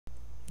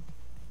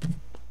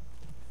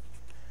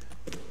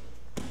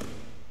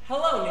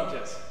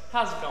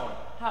How's it going?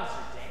 How's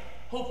your day?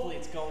 Hopefully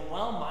it's going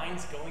well.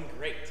 Mine's going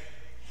great.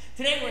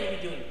 Today we're going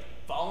to be doing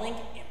falling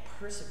and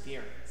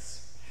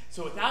perseverance.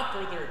 So without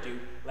further ado,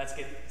 let's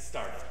get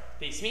started.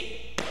 Face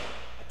me,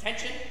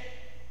 attention,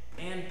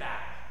 and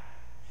back.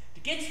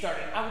 To get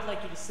started, I would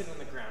like you to sit on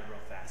the ground real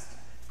fast.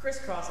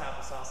 Crisscross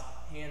applesauce,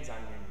 hands on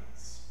your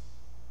knees.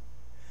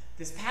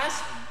 This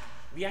past week,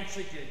 we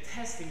actually did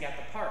testing at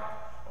the park.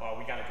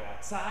 We got to go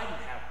outside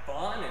and have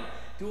fun and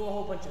do a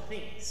whole bunch of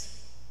things.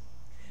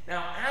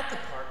 Now, at the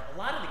park, a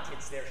lot of the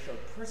kids there showed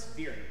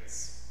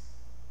perseverance.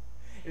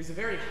 It was a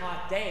very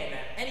hot day, and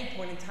at any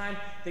point in time,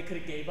 they could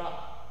have gave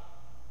up.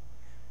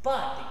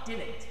 But they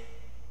didn't.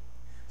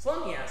 So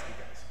let me ask you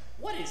guys,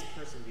 what is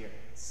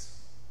perseverance?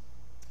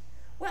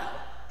 Well,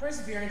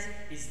 perseverance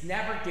is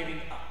never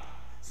giving up.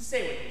 So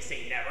say it with me,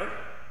 say never,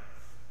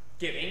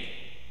 giving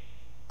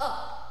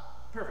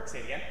up. Perfect, say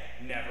it again,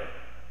 never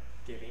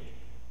giving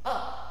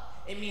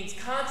up. It means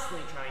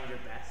constantly trying your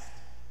best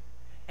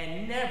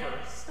and never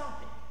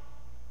stopping.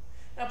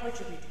 Now put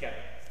your feet together.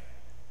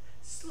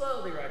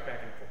 Slowly rock back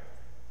and forth.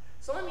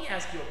 So let me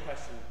ask you a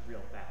question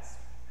real fast.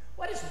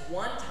 What is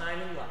one time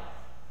in life,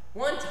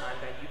 one time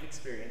that you've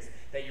experienced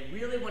that you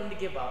really wanted to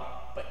give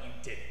up, but you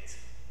didn't?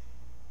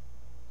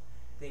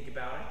 Think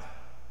about it.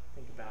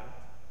 Think about it.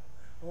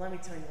 Well, let me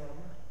tell you one of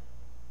mine.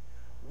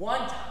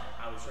 One time,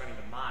 I was running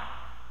a mile.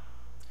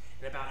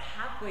 And about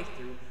halfway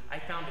through, I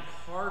found it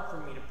hard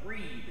for me to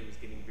breathe. It was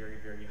getting very,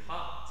 very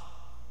hot.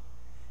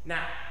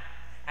 Now,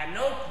 at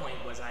no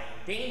point was I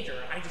in danger.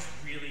 I just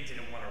really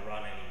didn't want to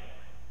run anymore.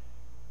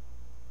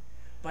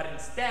 But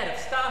instead of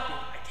stopping,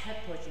 I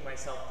kept pushing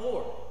myself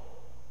forward.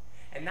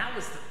 And that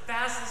was the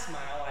fastest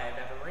mile I have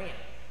ever ran.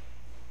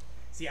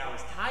 See, I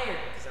was tired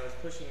because I was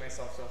pushing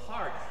myself so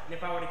hard. And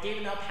if I would have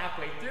given up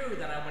halfway through,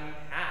 then I wouldn't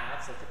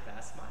have such a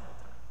fast mile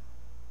time.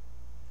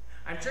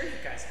 I'm sure you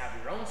guys have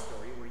your own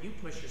story where you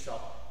pushed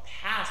yourself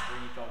past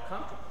where you felt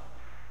comfortable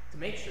to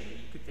make sure that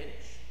you could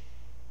finish.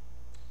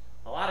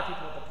 A lot of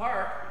people at the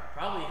park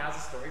probably has a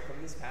story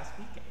from this past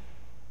weekend.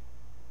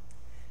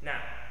 Now,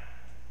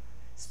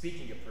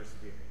 speaking of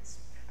perseverance,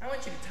 I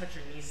want you to touch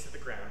your knees to the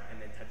ground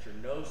and then touch your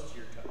nose to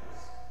your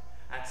toes.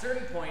 At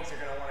certain points, you're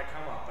going to want to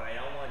come up, but I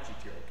don't want you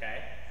to,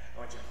 okay? I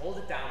want you to hold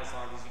it down as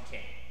long as you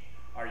can.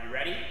 Are you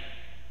ready?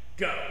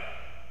 Go!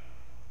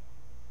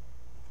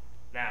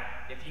 Now,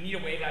 if you need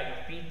to wave out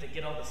your feet to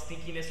get all the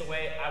stinkiness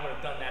away, I would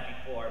have done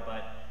that before,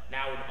 but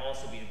now would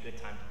also be a good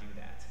time to do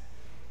that.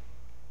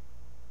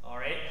 All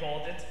right,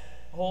 hold it,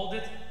 hold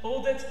it,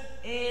 hold it,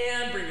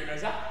 and bring your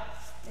nose up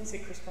and say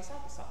crisscross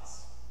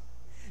applesauce.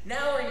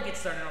 Now we're going to get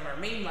started on our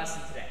main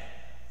lesson today,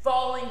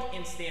 falling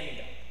and standing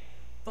up.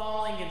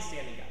 Falling and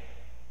standing up.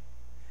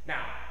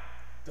 Now,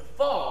 to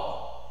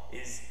fall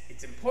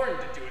it's important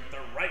to do it the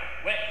right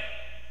way.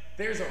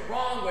 There's a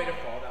wrong way to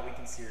fall that we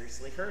can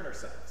seriously hurt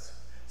ourselves.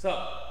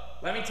 So,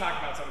 let me talk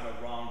about some of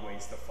the wrong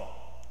ways to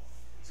fall.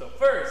 So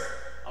first,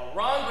 a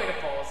wrong way to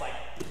fall is like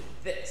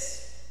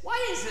this.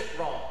 Why is it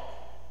wrong?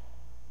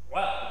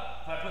 Well,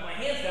 if I put my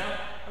hands down,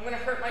 I'm going to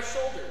hurt my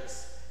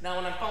shoulders. Now,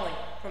 when I'm falling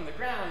from the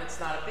ground, it's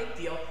not a big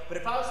deal, but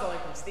if I was falling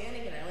from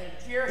standing and I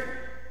landed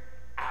here,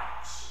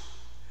 ouch.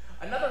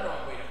 Another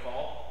wrong way to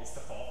fall is to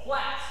fall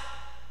flat.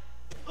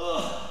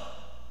 Ugh.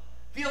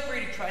 Feel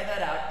free to try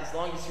that out as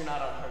long as you're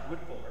not on hardwood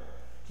floor.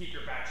 Keep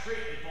your back straight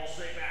and fall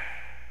straight back.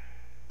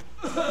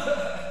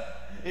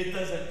 It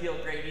doesn't feel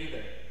great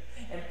either.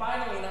 And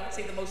finally, and I would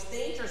say the most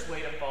dangerous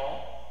way to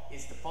fall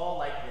is to fall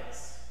like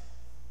this.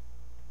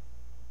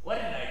 What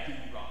did I do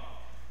wrong?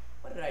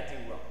 What did I do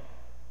wrong?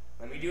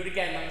 Let me do it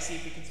again. Let me see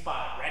if you can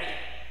spot it. Ready?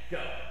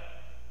 Go.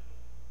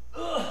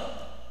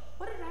 Ugh.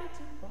 What did I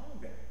do wrong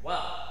there?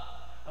 Well,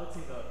 I would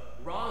say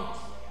the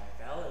wrongest way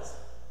I fell is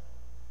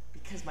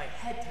because my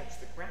head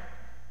touched the ground.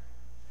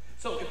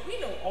 So if we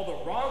know all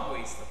the wrong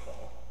ways to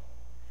fall,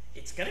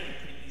 it's going to be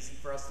pretty easy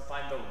for us to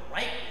find the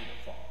right way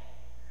to fall.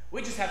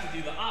 We just have to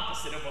do the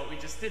opposite of what we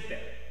just did there.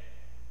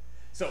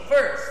 So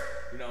first,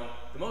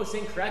 the most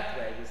incorrect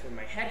way was when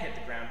my head hit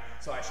the ground,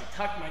 so I should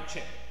tuck my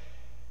chin.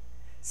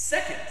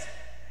 Second,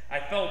 I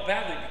fell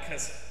badly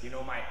because,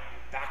 my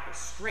back was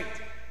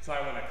straight, so I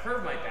want to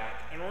curve my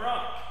back and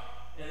rock.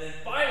 And then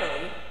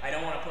finally, I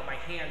don't want to put my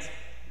hands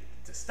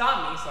to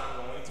stop me, so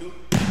I'm going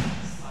to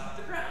slap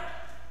the ground.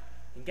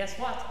 And guess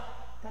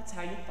what? That's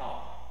how you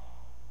fall.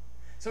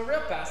 So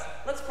real fast,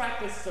 let's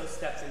practice those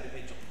steps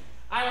individually.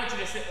 I want you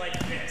to sit like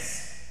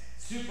this,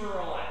 super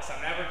relaxed.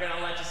 I'm never going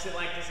to let you sit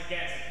like this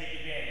again, so take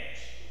advantage.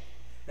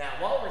 Now,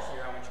 while we're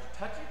here, I want you to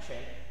tuck your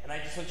chin, and I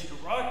just want you to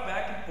rock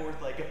back and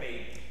forth like a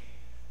baby.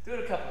 Do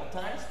it a couple of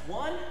times.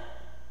 1,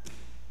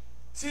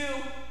 2,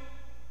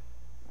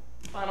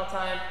 final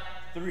time,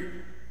 3.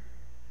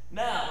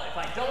 Now, if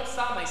I don't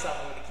stop myself,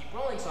 I'm going to keep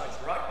rolling, so I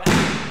just rock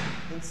back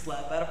and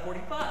slap out a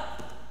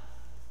 45.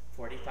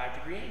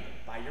 45-degree angle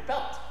by your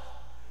belt.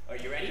 Are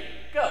you ready?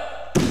 Go.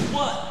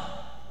 1.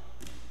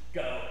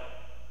 Go.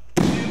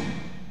 2.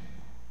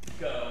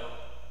 Go.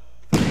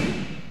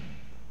 3.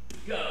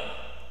 Go.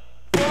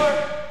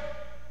 4.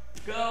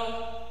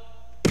 Go.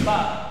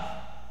 5.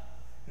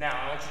 Now,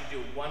 I want you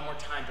to do it one more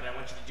time, but I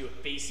want you to do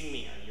it facing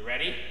me. Are you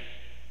ready?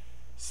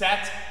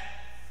 Set,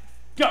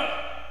 go.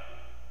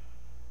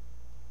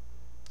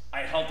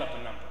 I held up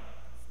a number.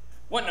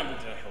 What number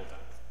did I hold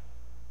up?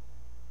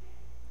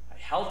 I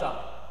held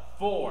up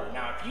 4.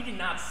 Now, if you did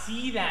not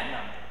see that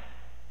number,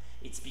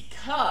 it's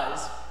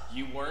because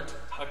you weren't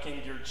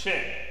tucking your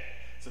chin.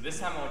 So this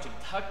time I want you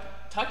to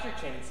tuck your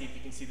chin and see if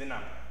you can see the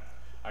number.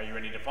 Are you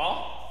ready to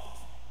fall?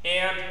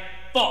 And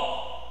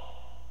fall.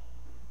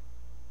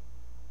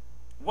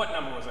 What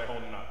number was I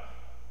holding up?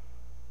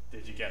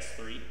 Did you guess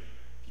 3? If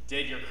you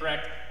did, you're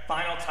correct.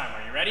 Final time.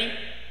 Are you ready?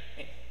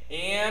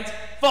 And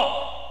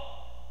fall.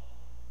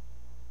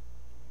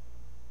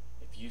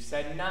 If you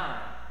said 9,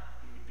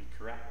 you would be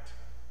correct.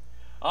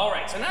 All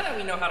right, so now that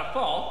we know how to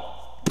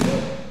fall,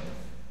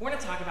 we're going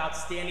to talk about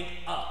standing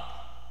up.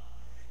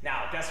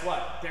 Now, guess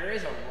what? There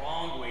is a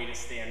wrong way to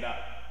stand up.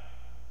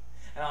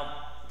 And I'll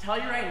tell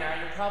you right now,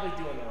 you're probably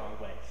doing the wrong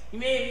way. You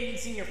may have even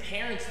seen your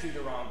parents do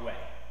the wrong way.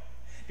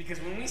 Because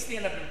when we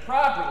stand up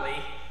improperly,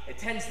 it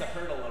tends to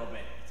hurt a little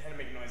bit. You tend to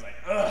make noise like,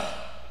 ugh.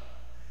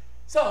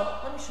 So,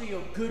 let me show you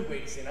a good way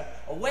to stand up,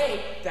 a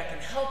way that can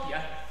help you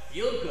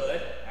feel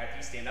good after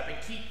you stand up and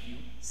keep you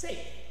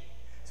safe.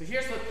 So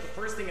here's what the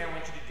first thing I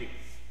want you to do.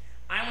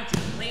 I want you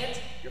to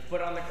plant your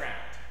foot on the ground.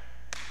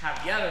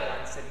 Have the other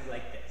one sitting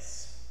like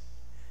this.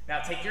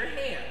 Now take your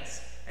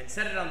hands and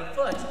set it on the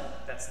foot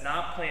that's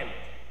not planted,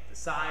 the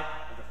side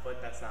of the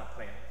foot that's not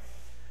planted.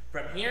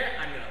 From here,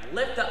 I'm going to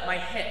lift up my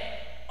hip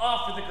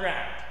off of the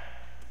ground.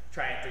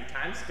 Try it 3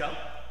 times. Go.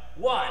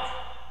 1,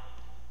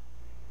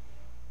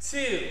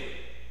 2,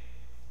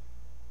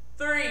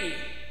 3.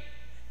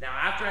 Now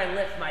after I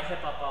lift my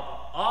hip up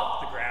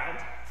off the ground,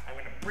 I'm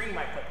going to bring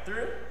my foot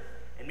through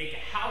and make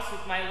a house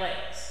with my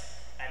legs.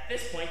 At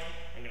this point,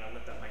 I'm going to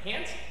lift up my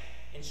hands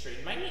and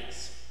straighten my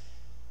knees.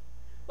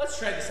 Let's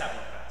try this out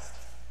real fast.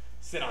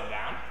 Sit on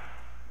down.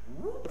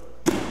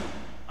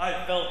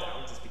 I fell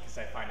down just because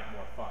I find it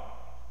more fun.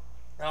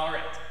 All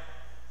right,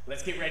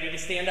 let's get ready to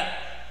stand up.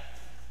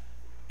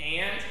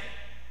 And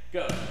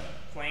go.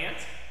 Plant,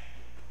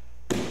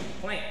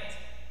 plant.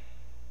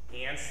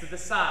 Hands to the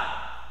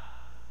side.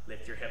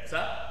 Lift your hips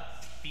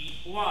up, feet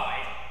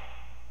wide,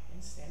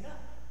 and stand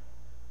up.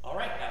 All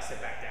right, now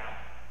sit back down.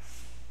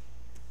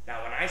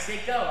 Now when I say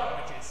go, I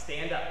want you to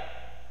stand up.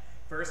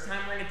 First time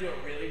we're going to do it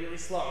really, really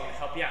slow. I'm going to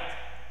help you out.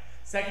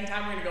 Second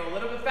time we're going to go a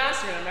little bit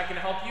faster and I'm not going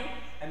to help you.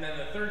 And then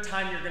the third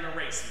time you're going to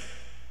race me.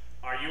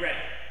 Are you ready?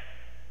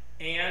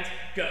 And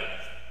go.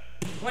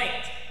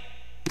 Plant.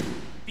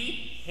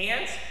 Feet,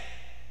 hands,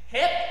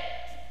 hip.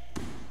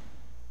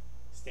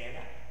 Stand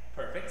up.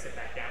 Perfect. Sit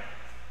back down.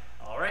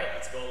 All right,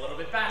 let's go a little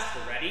bit faster.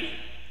 Ready?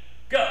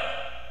 Go.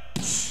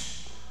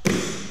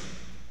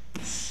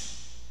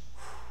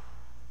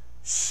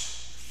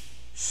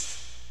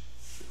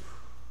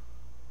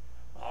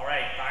 All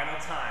right, final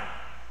time.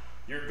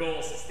 Your goal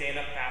is to stand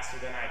up faster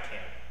than I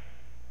can.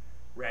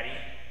 Ready,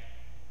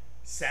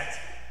 set,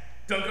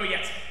 don't go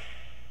yet.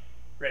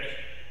 Ready,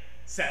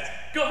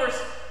 set, go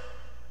first.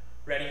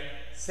 Ready,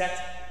 set,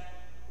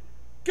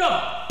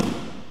 go.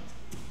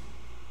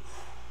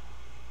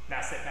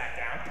 Now sit back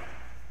down.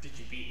 Did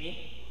you beat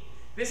me?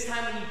 This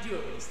time when you do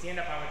it, when you stand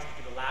up, I want you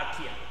to give a loud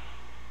kia.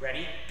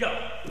 Ready,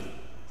 go.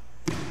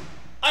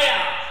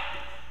 Aya!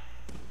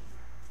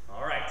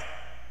 All right,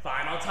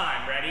 final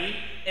time. Ready,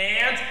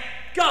 and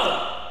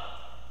go.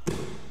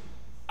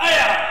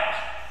 Aya!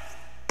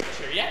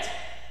 Sure yet?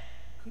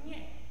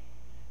 Kunye.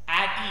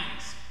 At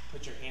ease.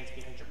 Put your hands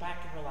behind your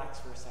back and relax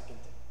for a second.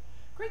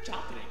 Great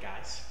job today,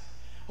 guys.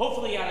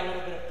 Hopefully you had a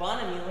little bit of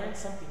fun and you learned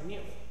something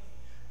new.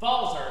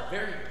 Falls are a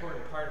very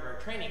important part of our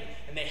training,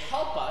 and they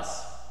help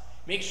us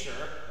make sure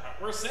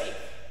that we're safe.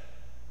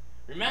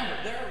 Remember,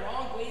 there are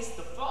wrong ways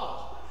to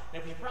fall.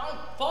 And if we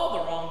fall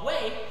the wrong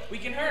way, we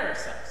can hurt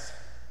ourselves.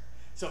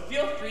 So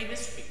feel free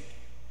this week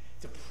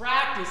to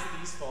practice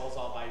these falls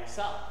all by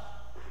yourself.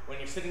 When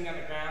you're sitting on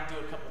the ground, do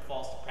a couple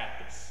falls to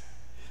practice.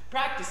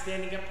 Practice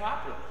standing up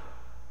properly.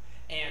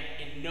 And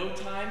in no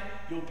time,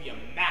 you'll be a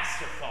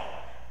master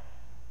faller.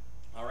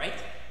 All right?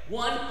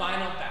 One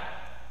final bow.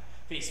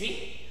 Face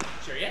me.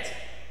 Chariot.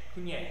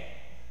 Kunye.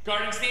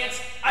 Guarding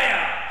stance.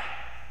 Aya.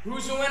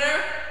 Who's the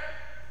winner?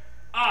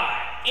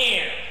 I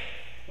am.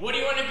 What do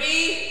you want to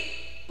be?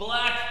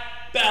 Black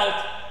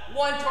belt.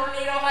 1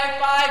 tornado high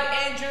five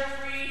and you're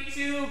free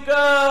to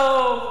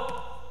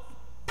go.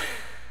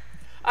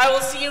 I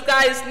will see you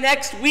guys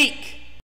next week.